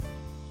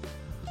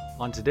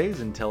On today's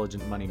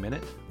Intelligent Money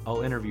Minute,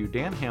 I'll interview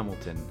Dan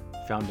Hamilton,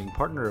 founding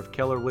partner of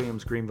Keller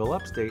Williams Greenville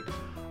Upstate,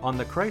 on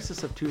the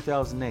crisis of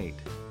 2008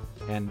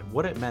 and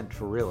what it meant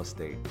for real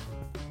estate.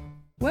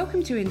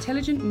 Welcome to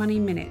Intelligent Money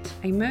Minute,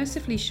 a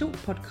mercifully short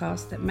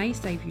podcast that may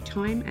save you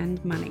time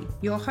and money.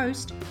 Your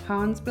host,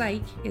 Hans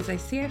Blake, is a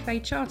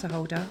CFA charter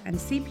holder and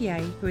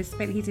CPA who has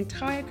spent his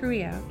entire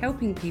career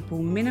helping people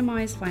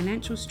minimize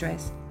financial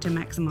stress to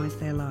maximize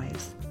their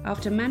lives.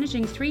 After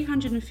managing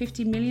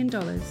 $350 million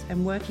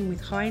and working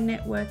with high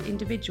net worth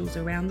individuals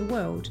around the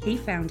world, he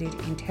founded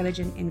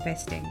Intelligent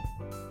Investing.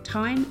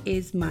 Time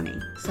is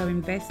money, so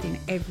invest in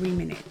every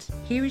minute.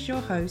 Here is your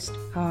host,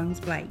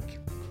 Hans Blake.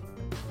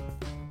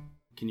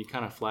 Can you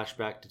kind of flash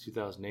back to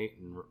 2008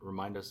 and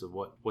remind us of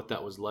what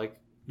that was like?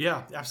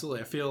 Yeah,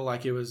 absolutely. I feel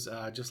like it was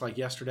just like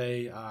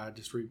yesterday.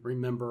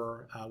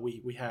 Remember,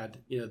 we had,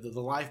 the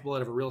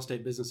lifeblood of a real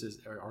estate business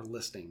are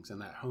listings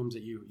and that homes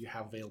that you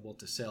have available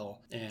to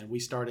sell. And we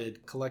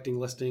started collecting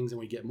listings and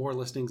we get more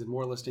listings and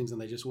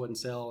they just wouldn't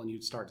sell. And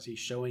you'd start to see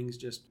showings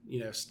just,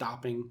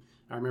 stopping.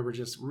 I remember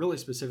just really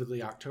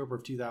specifically October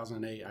of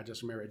 2008. I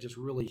just remember it just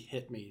really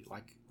hit me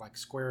like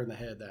square in the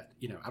head that,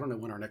 I don't know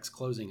when our next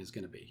closing is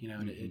going to be,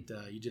 and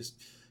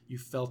you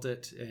felt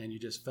it and you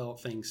just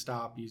felt things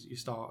stop. You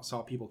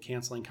saw people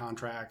canceling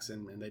contracts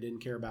and they didn't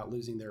care about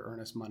losing their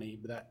earnest money.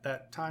 But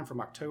that time from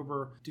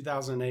October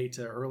 2008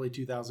 to early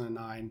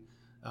 2009,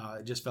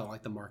 it just felt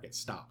like the market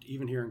stopped,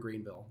 even here in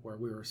Greenville, where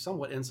we were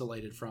somewhat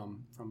insulated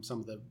from some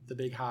of the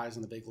big highs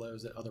and the big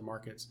lows at other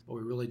markets. But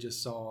we really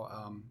just saw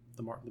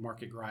the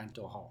market grind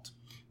to a halt.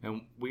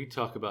 And we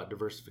talk about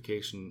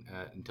diversification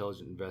at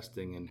Intelligent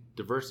Investing and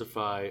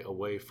diversify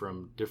away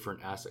from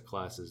different asset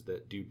classes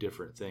that do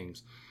different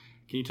things.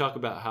 Can you talk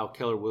about how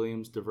Keller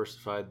Williams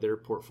diversified their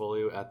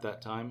portfolio at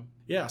that time?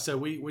 Yeah, so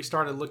we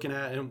started looking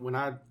at, and when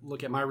I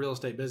look at my real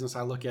estate business,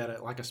 I look at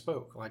it like a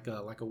spoke, like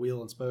a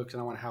wheel and spokes,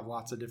 and I want to have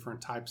lots of different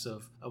types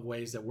of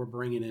ways that we're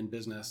bringing in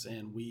business.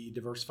 And we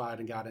diversified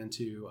and got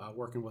into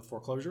working with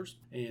foreclosures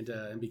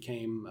and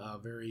became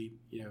very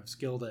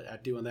skilled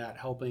at doing that,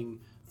 helping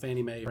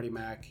Fannie Mae, Freddie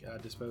Mac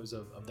dispose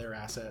of their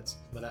assets.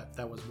 But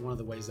that was one of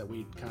the ways that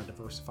we kind of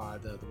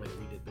diversified the way that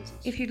we did business.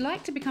 If you'd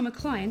like to become a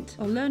client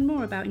or learn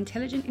more about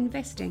intelligent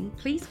investing,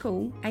 please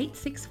call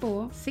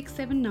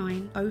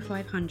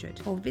 864-679-0500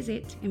 or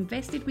visit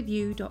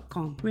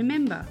investedwithyou.com.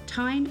 Remember,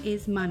 time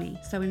is money,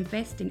 so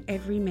invest in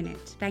every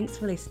minute. Thanks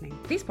for listening.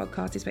 This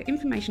podcast is for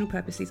informational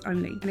purposes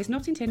only and is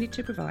not intended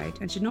to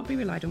provide and should not be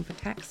relied on for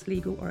tax,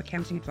 legal, or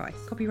accounting advice.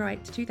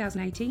 Copyright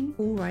 2018,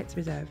 all rights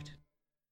reserved.